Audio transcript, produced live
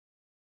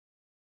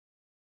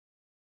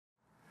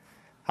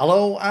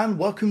Hello and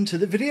welcome to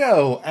the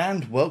video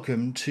and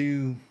welcome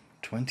to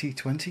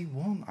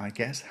 2021, I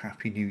guess.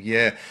 Happy New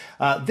Year.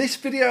 This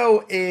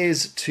video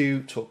is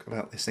to talk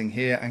about this thing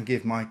here and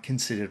give my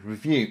considered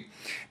review.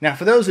 Now,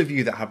 for those of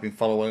you that have been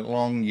following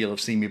along, you'll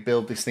have seen me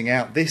build this thing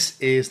out. This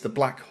is the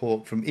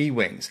Blackhawk from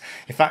E-Wings.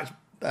 In fact,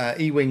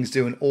 E-Wings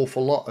do an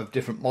awful lot of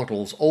different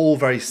models, all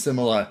very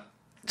similar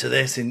to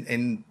this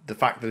in the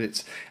fact that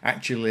it's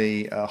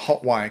actually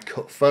hot wire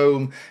cut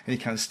foam and you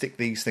kind of stick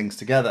these things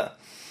together.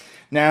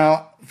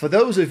 Now, for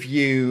those of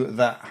you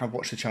that have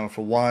watched the channel for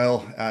a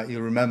while,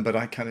 you'll remember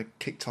that I kind of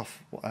kicked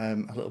off a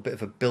little bit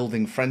of a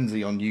building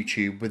frenzy on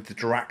YouTube with the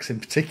Dracs in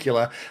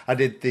particular. I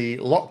did the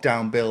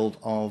lockdown build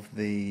of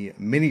the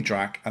mini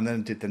Drac and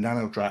then did the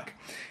nano Drac.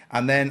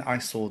 And then I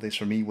saw this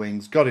from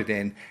E-Wings, got it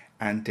in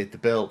and did the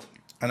build.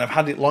 And I've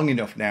had it long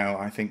enough now,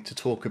 I think, to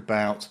talk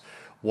about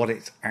what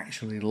it's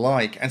actually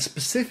like, and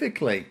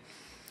specifically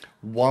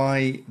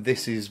why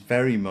this is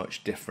very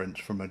much different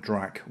from a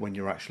Drac when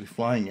you're actually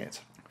flying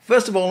it.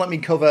 First of all, let me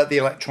cover the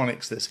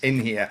electronics that's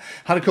in here.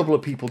 Had a couple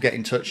of people get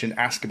in touch and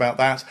ask about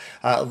that.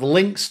 The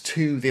links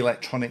to the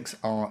electronics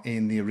are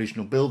in the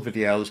original build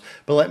videos,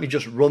 but let me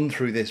just run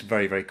through this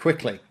very, very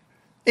quickly.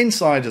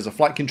 Inside as a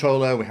flight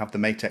controller, we have the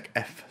Maytec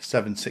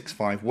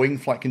F765 wing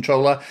flight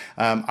controller.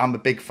 I'm a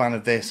big fan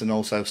of this and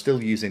also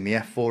still using the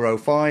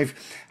F405.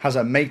 Has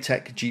a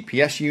Maytec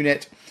GPS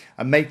unit,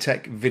 a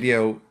Maytec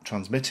video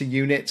transmitter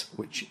unit,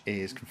 which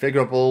is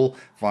configurable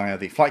via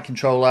the flight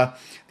controller.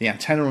 The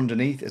antenna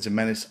underneath is a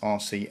Menace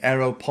RC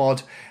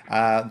Aeropod.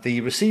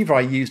 The receiver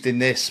I used in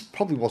this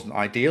probably wasn't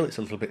ideal, it's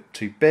a little bit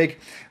too big,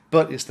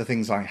 but it's the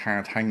things I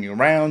had hanging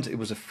around. It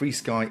was a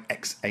FreeSky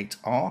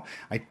X8R.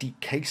 I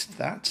decased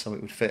that so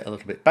it would fit a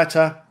little bit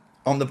better.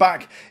 On the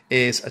back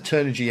is a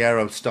Turnigy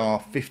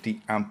Aerostar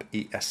 50 amp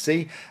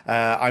ESC.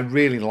 I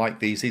really like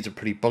these. These are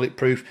pretty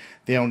bulletproof.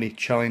 The only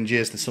challenge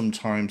is that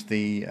sometimes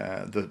the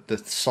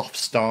soft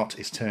start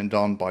is turned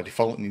on by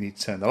default and you need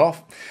to turn that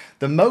off.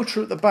 The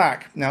motor at the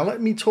back. Now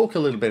let me talk a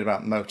little bit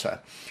about the motor.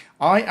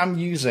 I am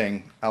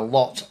using a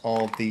lot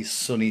of these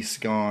Sunny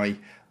Sky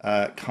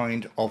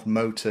kind of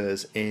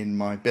motors in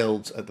my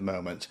builds at the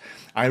moment.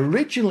 I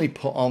originally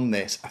put on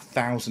this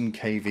 1000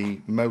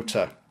 kV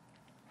motor.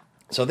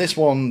 So this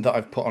one that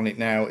I've put on it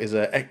now is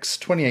a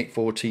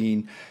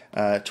X2814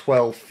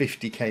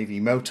 1250 kV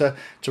motor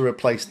to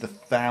replace the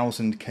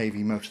 1000 kV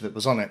motor that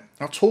was on it.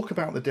 I'll talk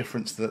about the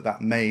difference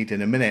that made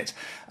in a minute.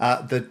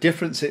 The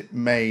difference it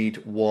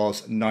made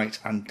was night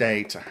and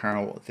day to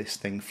how this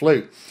thing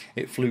flew.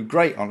 It flew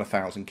great on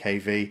 1000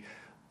 kV,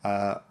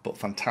 but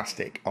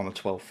fantastic on a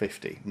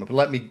 1250. But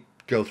let me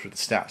go through the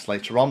stats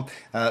later on.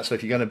 So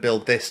if you're going to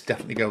build this,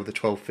 definitely go with the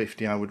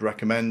 1250, I would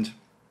recommend.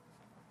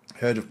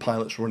 Heard of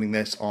pilots running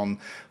this on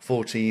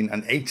 14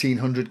 and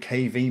 1800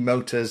 kV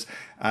motors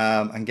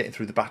and getting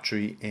through the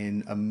battery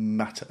in a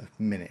matter of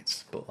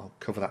minutes, but I'll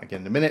cover that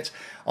again in a minute.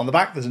 On the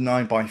back there's a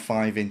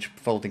 9x5 inch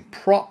folding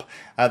prop.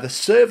 The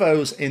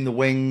servos in the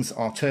wings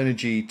are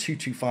Turnigy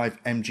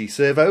 225 MG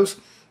servos.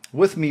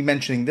 Worth me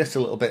mentioning this a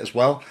little bit as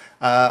well.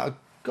 I've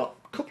got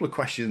a couple of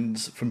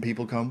questions from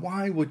people going,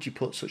 why would you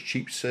put such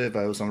cheap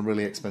servos on a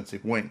really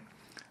expensive wing?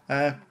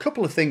 A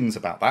couple of things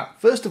about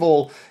that. First of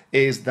all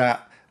is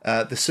that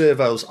the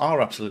servos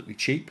are absolutely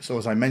cheap. So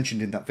as I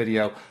mentioned in that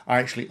video, I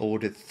actually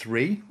ordered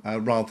 3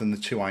 rather than the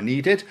 2 I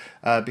needed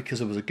because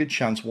there was a good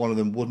chance one of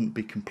them wouldn't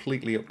be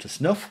completely up to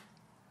snuff.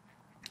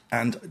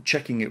 And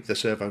checking it with the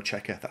servo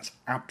checker, that's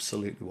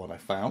absolutely what I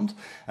found.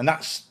 And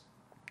that's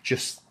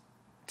just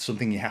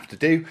something you have to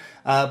do.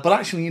 But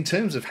actually in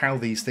terms of how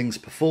these things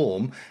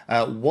perform,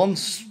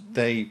 once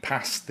they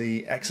pass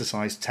the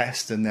exercise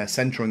test and they're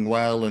centering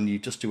well and you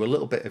just do a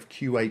little bit of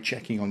QA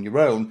checking on your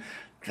own,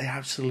 they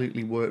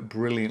absolutely work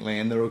brilliantly,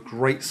 and they're a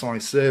great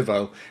size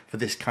servo for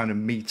this kind of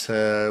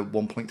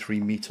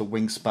 1.3 meter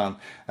wingspan,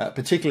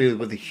 particularly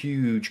with the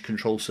huge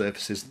control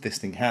surfaces this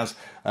thing has.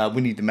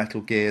 We need the metal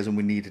gears and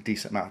we need a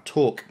decent amount of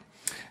torque.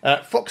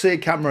 Fox ear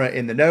camera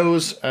in the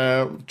nose,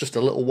 just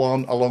a little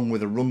one, along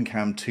with a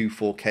Runcam 2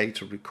 4K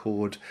to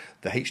record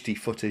the HD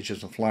footage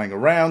as I'm flying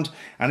around.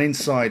 And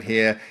inside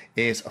here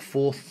is a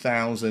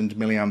 4000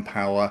 milliamp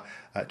hour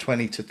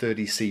 20 to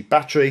 30C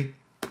battery.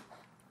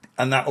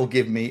 And that will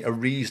give me a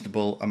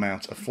reasonable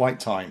amount of flight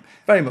time.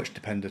 Very much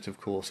dependent,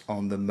 of course,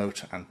 on the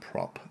motor and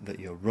prop that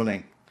you're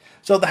running.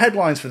 So the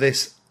headlines for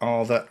this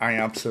are that I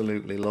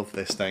absolutely love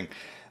this thing.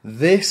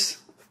 This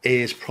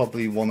is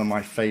probably one of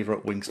my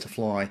favourite wings to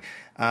fly.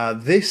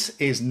 This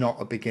is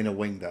not a beginner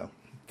wing, though.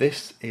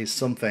 This is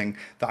something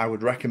that I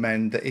would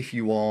recommend that if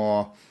you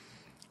are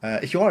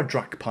a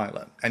Drac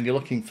pilot and you're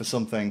looking for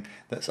something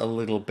that's a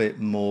little bit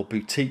more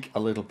boutique, a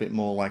little bit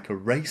more like a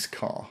race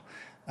car,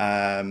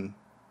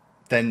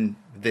 then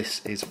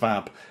this is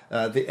fab.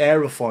 The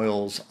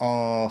aerofoils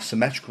are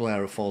symmetrical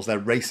aerofoils, they're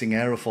racing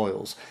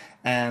aerofoils,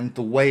 and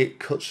the way it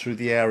cuts through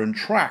the air and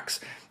tracks,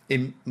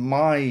 in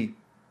my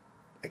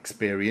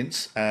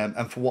experience,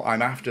 and for what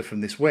I'm after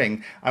from this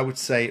wing, I would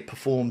say it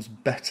performs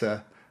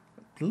better,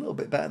 a little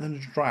bit better than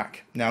a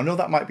Drac. Now I know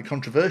that might be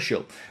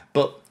controversial,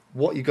 but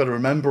what you've got to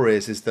remember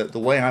is that the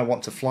way I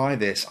want to fly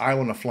this, I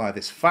want to fly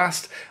this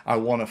fast. I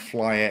want to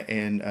fly it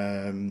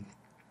in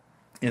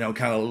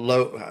kind of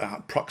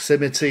low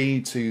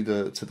proximity to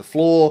the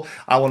floor.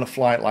 I want to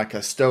fly it like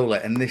a Stoller,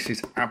 and this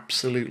is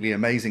absolutely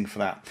amazing for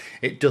that.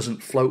 It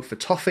doesn't float for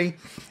toffee.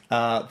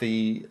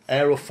 The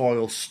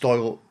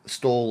aerofoils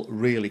stall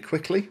really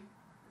quickly.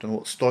 Don't know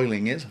what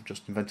stoiling is. I've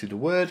just invented a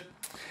word.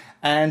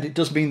 And it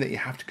does mean that you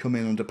have to come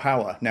in under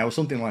power. Now, with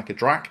something like a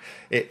Drac,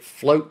 it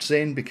floats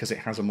in because it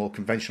has a more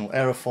conventional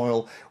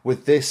aerofoil.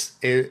 With this,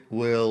 it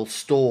will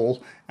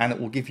stall, and it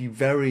will give you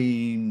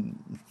very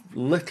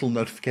little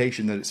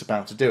notification that it's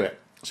about to do it.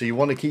 So you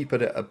want to keep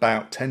it at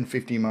about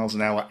 10-15 miles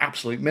an hour,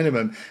 absolute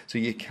minimum, so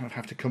you kind of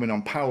have to come in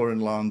on power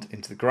and land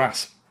into the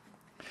grass.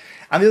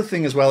 And the other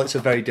thing as well, it's a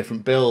very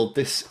different build.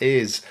 This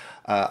is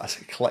a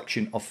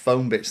collection of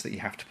foam bits that you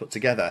have to put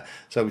together.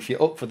 So if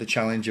you're up for the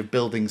challenge of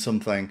building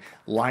something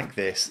like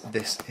this,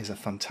 this is a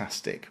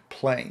fantastic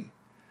plane.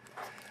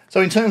 So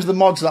in terms of the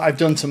mods that I've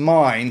done to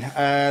mine,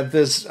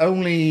 there's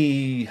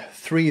only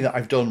 3 that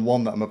I've done,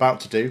 1 that I'm about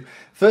to do.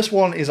 First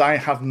one is I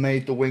have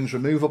made the wings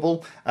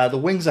removable. The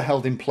wings are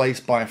held in place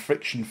by a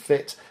friction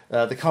fit.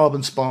 The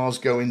carbon spars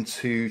go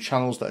into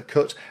channels that are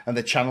cut, and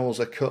the channels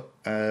are cut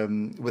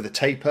with a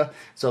taper.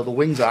 So the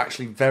wings are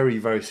actually very,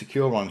 very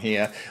secure on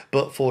here.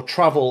 But for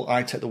travel,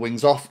 I take the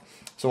wings off.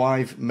 So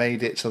I've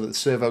made it so that the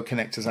servo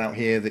connectors out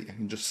here that you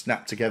can just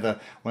snap together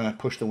when I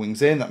push the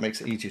wings in. That makes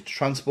it easier to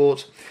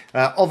transport.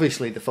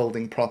 Obviously, the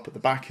folding prop at the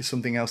back is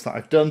something else that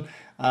I've done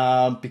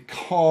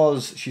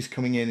because she's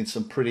coming in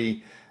some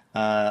pretty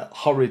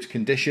horrid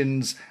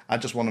conditions. I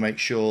just want to make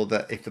sure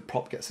that if the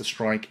prop gets a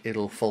strike,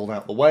 it'll fold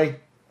out the way.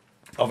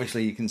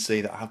 Obviously, you can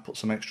see that I have put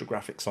some extra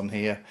graphics on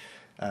here.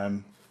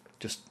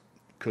 Just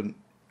couldn't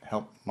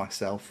help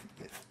myself.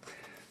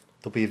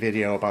 There'll be a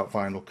video about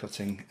vinyl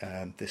cutting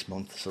this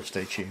month, so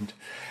stay tuned.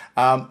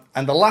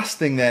 And the last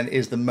thing then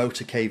is the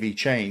motor KV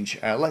change.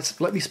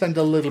 Let me spend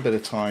a little bit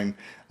of time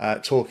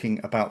talking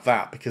about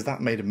that, because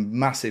that made a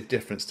massive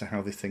difference to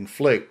how this thing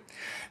flew.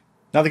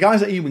 Now, the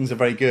guys at E-Wings are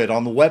very good.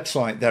 On the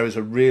website, there is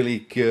a really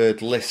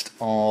good list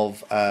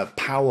of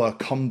power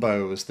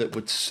combos that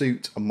would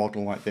suit a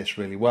model like this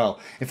really well.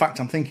 In fact,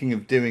 I'm thinking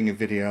of doing a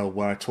video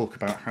where I talk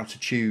about how to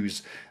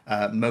choose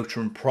motor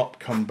and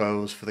prop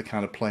combos for the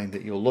kind of plane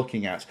that you're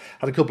looking at.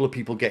 Had a couple of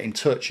people get in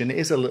touch, and it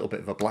is a little bit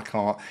of a black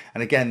art.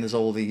 And again, there's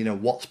all the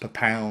watts per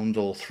pound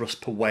or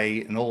thrust per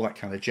weight and all that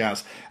kind of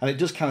jazz. And it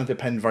does kind of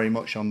depend very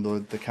much on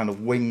the kind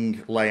of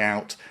wing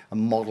layout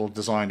and model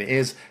design it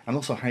is, and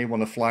also how you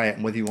want to fly it,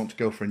 and whether you want to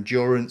go for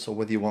endurance or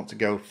whether you want to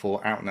go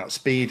for out and out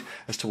speed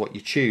as to what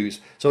you choose.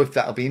 So if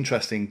that'll be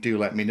interesting, do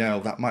let me know.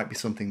 That might be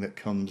something that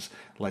comes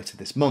later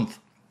this month.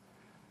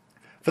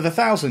 For the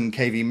 1000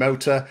 kV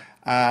motor,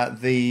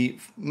 the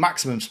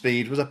maximum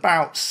speed was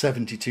about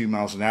 72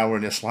 miles an hour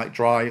in a slight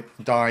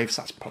dive,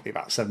 so that's probably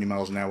about 70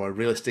 miles an hour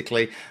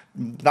realistically.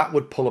 That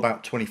would pull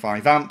about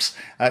 25 amps.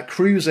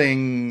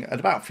 Cruising at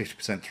about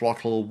 50%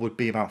 throttle would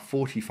be about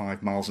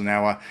 45 miles an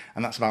hour,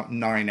 and that's about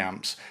 9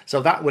 amps.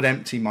 So that would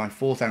empty my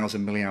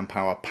 4000 milliamp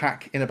hour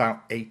pack in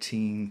about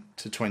 18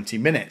 to 20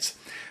 minutes.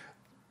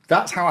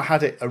 That's how I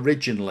had it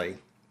originally.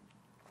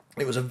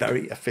 It was a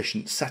very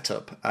efficient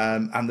setup,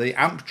 and the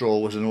amp draw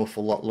was an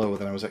awful lot lower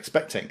than I was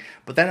expecting.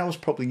 But then I was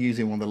probably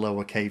using one of the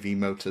lower kV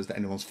motors that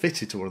anyone's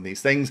fitted to one of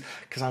these things,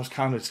 because I was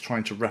kind of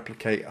trying to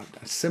replicate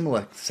a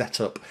similar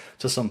setup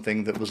to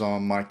something that was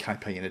on my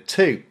Cayenne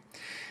 2.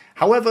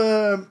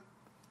 However,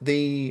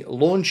 the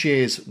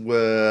launches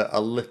were a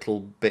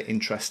little bit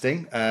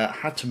interesting. I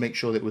had to make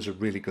sure that it was a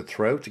really good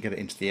throw to get it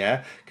into the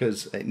air,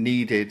 because it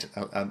needed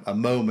a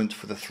moment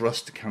for the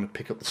thrust to kind of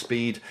pick up the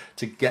speed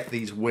to get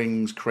these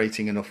wings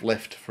creating enough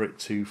lift for it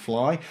to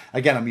fly.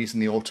 Again, I'm using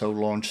the auto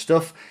launch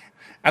stuff.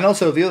 And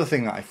also the other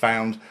thing that I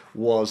found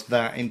was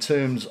that in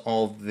terms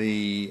of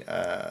the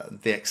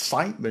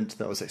excitement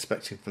that I was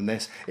expecting from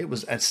this, it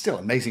was still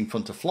amazing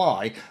fun to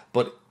fly,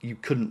 but you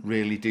couldn't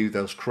really do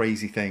those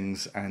crazy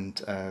things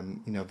and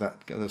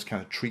those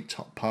kind of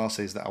treetop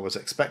passes that I was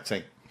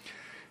expecting.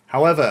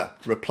 However,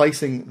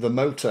 replacing the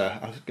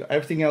motor,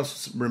 everything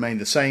else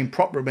remained the same,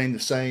 prop remained the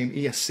same,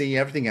 ESC,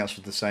 everything else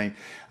was the same.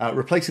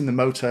 Replacing the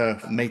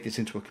motor made this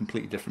into a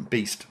completely different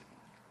beast.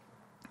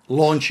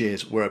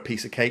 Launches were a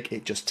piece of cake.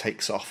 It just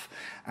takes off.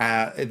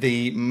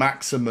 The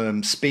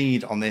maximum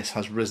speed on this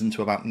has risen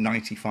to about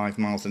 95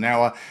 miles an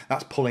hour.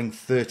 That's pulling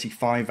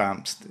 35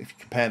 amps. If you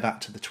compare that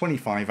to the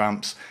 25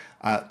 amps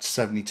at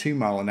 72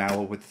 mile an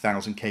hour with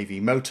 1000 kV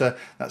motor,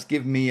 that's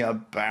given me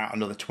about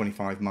another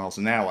 25 miles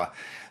an hour.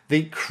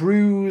 The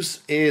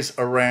cruise is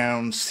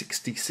around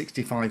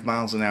 60-65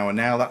 miles an hour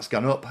now. That's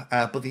gone up,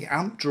 but the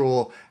amp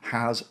draw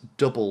has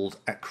doubled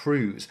at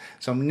cruise.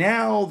 So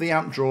now the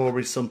amp draw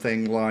is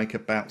something like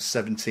about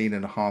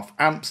 17.5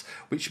 amps,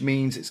 which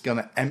means it's going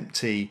to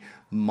empty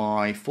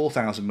my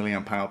 4000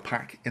 milliamp hour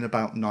pack in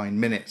about 9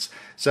 minutes.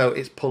 So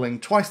it's pulling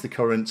twice the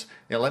current.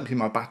 It'll empty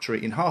my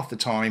battery in half the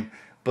time.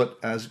 But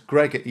as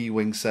Greg at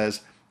E-Wing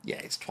says, yeah,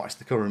 it's twice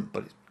the current,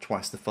 but it's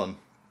twice the fun.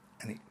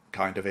 And it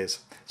kind of is.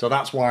 So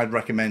that's why I'd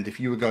recommend, if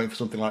you were going for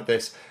something like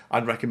this,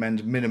 I'd recommend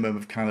a minimum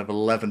of kind of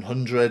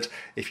 1100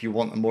 if you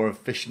want a more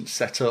efficient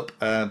setup.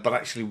 But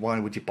actually, why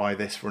would you buy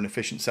this for an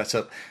efficient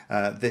setup?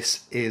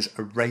 This is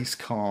a race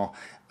car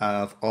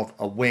of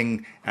a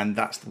wing, and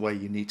that's the way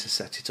you need to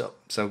set it up.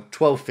 So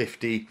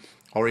 1250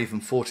 or even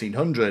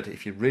 1400,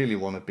 if you really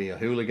want to be a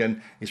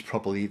hooligan, is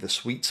probably the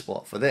sweet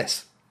spot for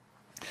this.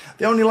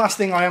 The only last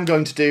thing I am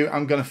going to do,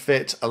 I'm going to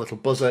fit a little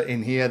buzzer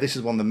in here. This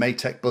is one of the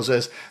Maytech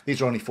buzzers.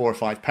 These are only £4 or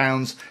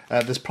 £5.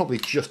 There's probably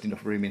just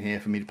enough room in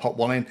here for me to pop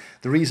one in.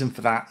 The reason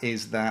for that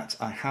is that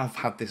I have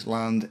had this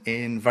land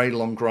in very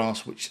long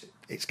grass, which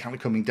it's kind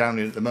of coming down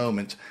in at the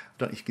moment. I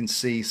don't know if you can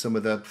see some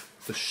of the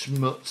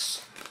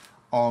schmutz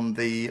on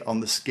the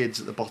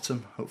skids at the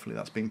bottom. Hopefully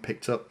that's being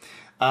picked up.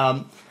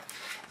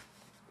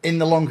 In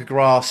the longer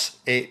grass,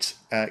 it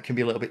can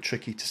be a little bit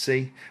tricky to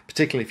see,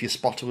 particularly if your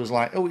spotter was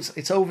like, "Oh,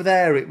 it's over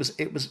there. It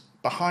was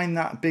behind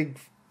that big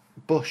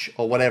bush,"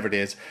 or whatever it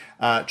is.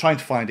 Trying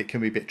to find it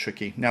can be a bit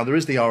tricky. Now there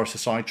is the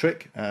RSSI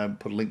trick.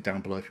 Put a link down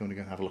below if you want to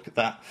go and have a look at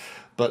that.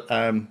 But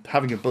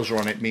having a buzzer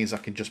on it means I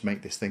can just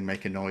make this thing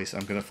make a noise.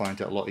 I'm going to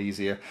find it a lot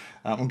easier.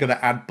 I'm going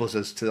to add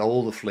buzzers to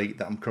all the fleet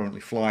that I'm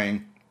currently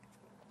flying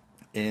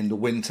in the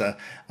winter,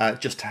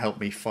 just to help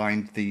me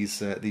find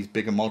these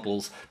bigger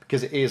models,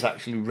 because it is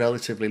actually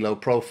relatively low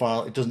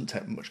profile. It doesn't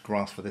take much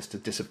grass for this to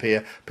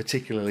disappear,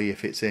 particularly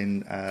if it's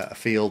in a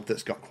field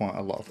that's got quite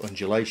a lot of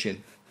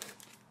undulation.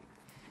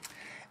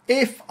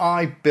 If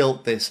I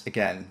built this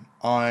again,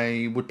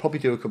 I would probably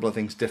do a couple of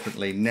things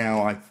differently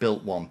now I've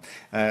built one.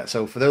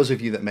 So for those of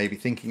you that may be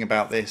thinking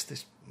about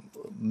this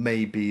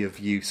may be of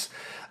use.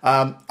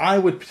 I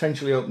would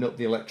potentially open up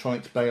the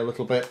electronics bay a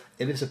little bit.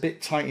 It is a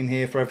bit tight in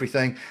here for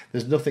everything.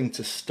 There's nothing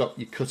to stop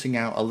you cutting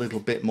out a little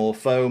bit more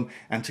foam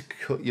and to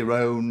cut your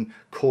own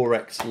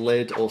Corex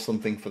lid or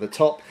something for the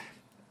top.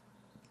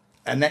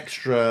 An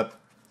extra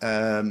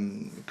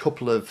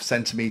couple of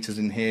centimetres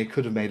in here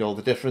could have made all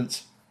the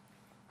difference.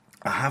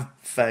 I have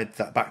fed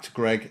that back to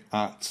Greg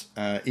at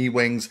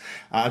E-Wings.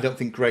 I don't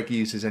think Greg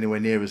uses anywhere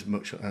near as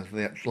much of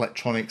the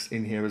electronics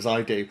in here as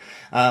I do.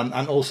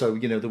 And also,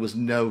 you know, there was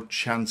no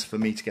chance for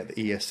me to get the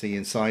ESC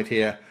inside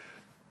here.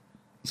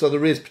 So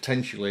there is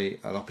potentially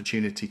an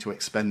opportunity to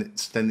extend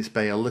this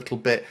bay a little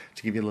bit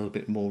to give you a little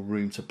bit more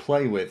room to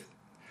play with.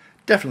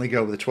 Definitely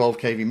go with a 12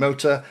 kV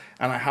motor,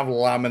 and I have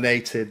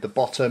laminated the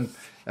bottom.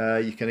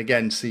 You can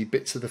again see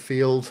bits of the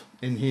field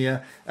in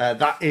here.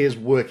 That is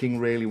working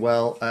really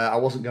well. I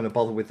wasn't going to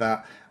bother with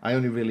that. I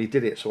only really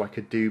did it so I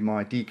could do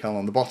my decal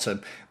on the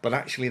bottom, but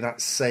actually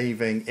that's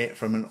saving it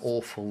from an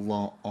awful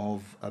lot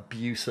of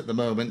abuse at the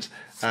moment.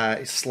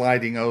 It's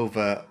sliding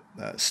over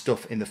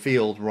stuff in the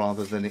field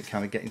rather than it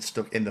kind of getting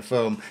stuck in the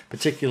foam,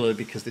 particularly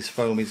because this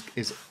foam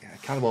is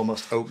kind of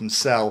almost open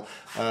cell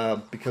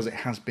because it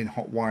has been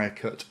hot wire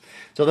cut.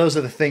 So those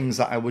are the things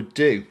that I would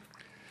do.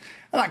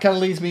 And that kind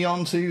of leads me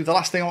on to the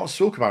last thing I want to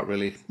talk about,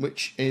 really,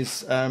 which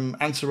is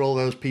answer all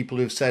those people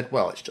who've said,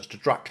 well, it's just a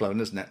Drac clone,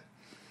 isn't it?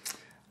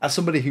 As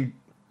somebody who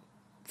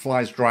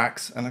flies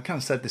Dracs, and I kind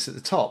of said this at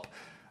the top,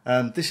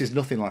 this is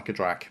nothing like a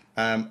Drac.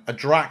 A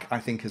Drac, I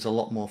think, is a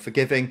lot more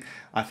forgiving.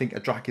 I think a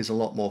Drac is a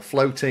lot more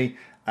floaty.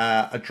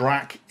 A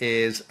Drac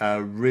is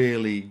a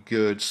really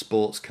good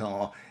sports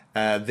car.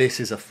 This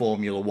is a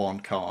Formula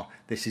One car.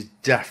 This is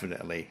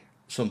definitely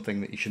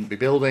something that you shouldn't be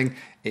building.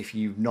 If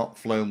you've not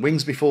flown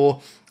wings before,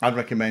 I'd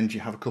recommend you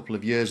have a couple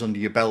of years under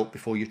your belt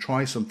before you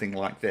try something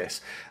like this.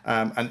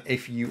 And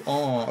if you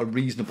are a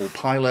reasonable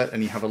pilot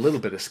and you have a little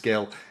bit of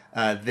skill,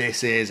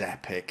 this is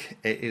epic.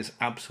 It is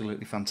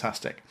absolutely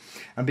fantastic.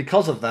 And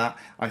because of that,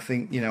 I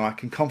think, you know, I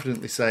can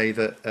confidently say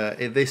that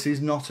this is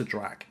not a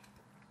Drac.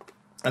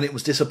 And it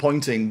was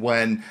disappointing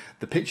when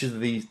the pictures of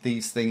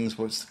these things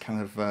was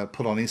kind of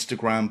put on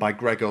Instagram by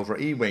Greg over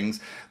at E-Wings,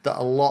 that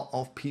a lot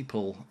of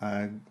people,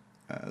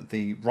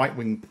 the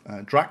right-wing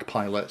Drac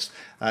pilots,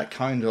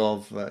 kind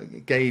of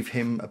gave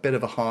him a bit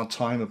of a hard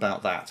time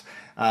about that.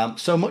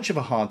 So much of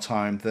a hard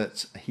time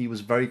that he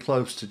was very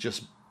close to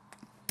just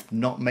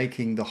not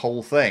making the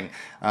whole thing.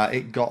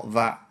 It got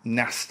that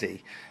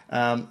nasty.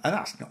 And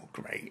that's not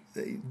great.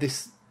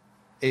 This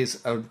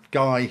is a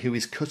guy who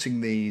is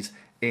cutting these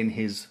in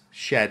his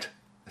shed,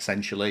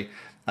 essentially.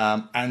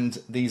 And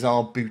these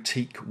are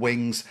boutique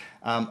wings.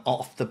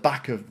 Off the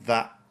back of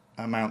that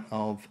amount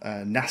of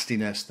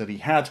nastiness that he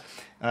had,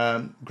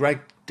 Greg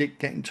did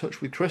get in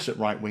touch with Chris at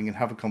Right Wing and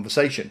have a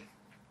conversation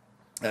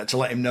to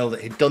let him know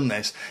that he'd done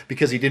this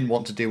because he didn't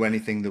want to do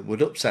anything that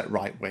would upset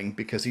Right Wing,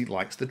 because he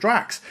likes the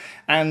Dracs.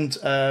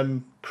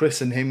 And Chris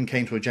and him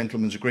came to a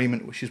gentleman's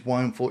agreement, which is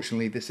why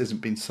unfortunately this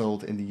isn't been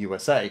sold in the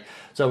USA.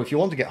 So if you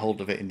want to get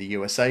hold of it in the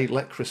USA,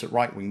 let Chris at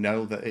Right Wing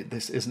know that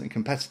this isn't a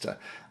competitor,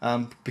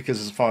 because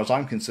as far as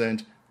I'm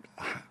concerned,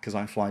 because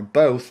I fly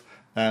both,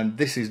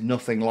 this is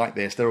nothing like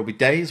this. There will be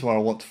days where I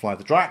want to fly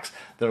the Dracs,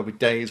 there will be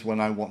days when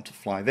I want to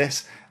fly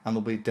this, and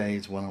there will be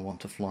days when I want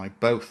to fly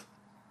both.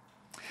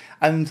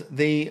 And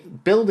the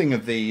building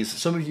of these,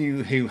 some of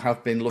you who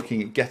have been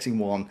looking at getting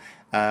one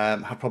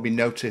have probably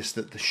noticed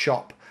that the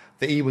shop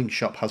the E-Wing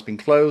shop has been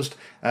closed.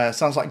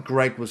 Sounds like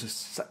Greg was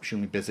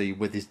exceptionally busy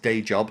with his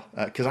day job,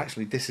 because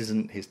actually this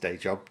isn't his day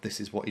job, this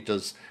is what he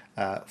does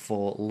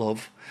for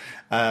love.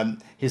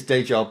 His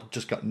day job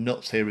just got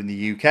nuts here in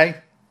the UK.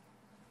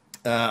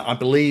 I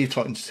believe,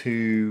 talking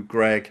to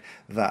Greg,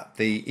 that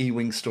the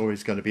E-Wing store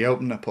is going to be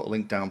open. I put a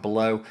link down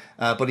below,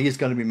 but he is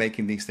going to be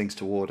making these things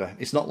to order.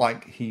 It's not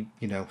like he,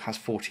 has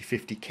 40,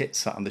 50 kits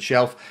sat on the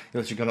shelf.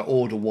 You're going to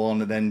order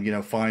one, and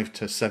then, 5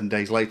 to 7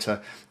 days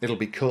later, it'll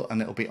be cut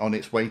and it'll be on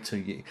its way to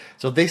you.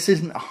 So this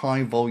isn't a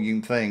high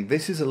volume thing.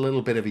 This is a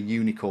little bit of a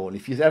unicorn.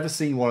 If you've ever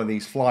seen one of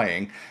these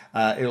flying,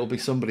 it'll be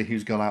somebody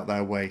who's gone out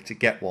their way to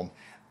get one.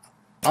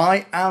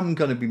 I am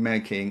going to be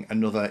making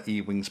another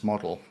E-Wings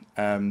model.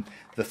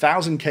 The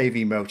 1000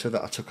 kV motor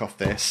that I took off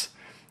this,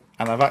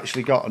 and I've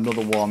actually got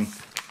another one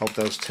of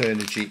those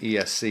Turnigy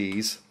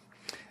ESCs.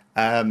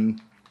 I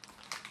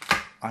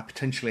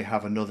potentially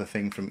have another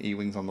thing from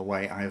E-Wings on the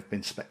way. I have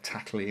been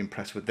spectacularly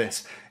impressed with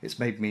this. It's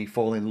made me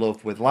fall in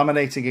love with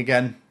laminating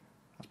again.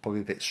 That's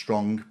probably a bit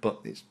strong, but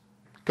it's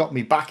got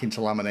me back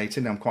into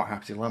laminating. I'm quite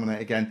happy to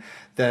laminate again.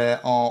 There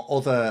are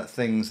other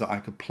things that I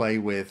could play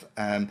with,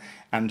 and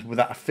with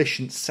that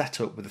efficient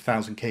setup with the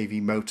 1000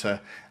 kV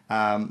motor,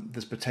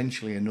 there's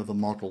potentially another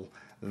model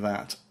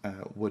that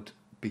would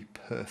be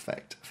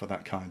perfect for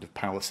that kind of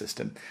power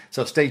system.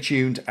 So stay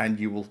tuned and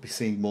you will be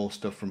seeing more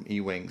stuff from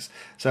E-Wings.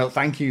 So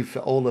thank you for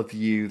all of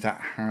you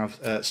that have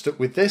stuck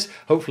with this.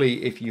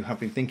 Hopefully, if you have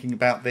been thinking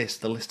about this,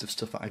 the list of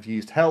stuff that I've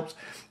used helped,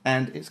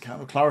 and it's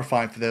kind of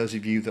clarified for those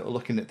of you that are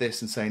looking at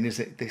this and saying, is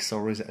it this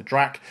or is it a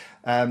DRAC?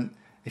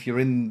 If you're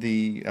in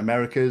the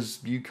Americas,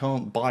 you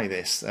can't buy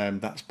this.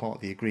 That's part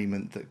of the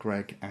agreement that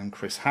Greg and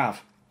Chris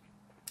have.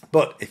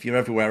 But if you're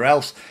everywhere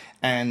else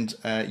and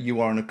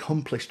you are an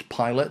accomplished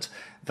pilot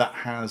that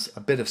has a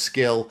bit of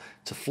skill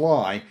to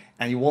fly,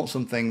 and you want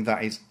something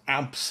that is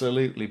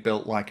absolutely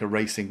built like a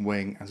racing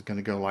wing and is going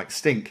to go like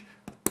stink,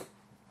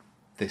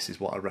 this is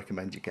what I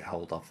recommend you get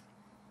hold of.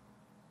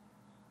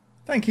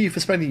 Thank you for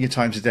spending your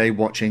time today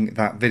watching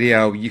that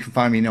video. You can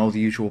find me in all the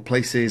usual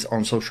places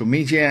on social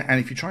media, and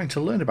if you're trying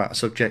to learn about a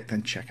subject,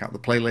 then check out the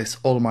playlist.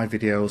 All of my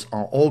videos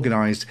are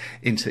organised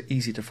into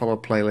easy to follow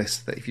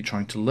playlists that, if you're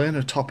trying to learn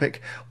a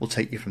topic, will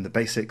take you from the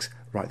basics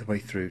right the way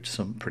through to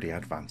some pretty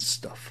advanced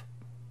stuff.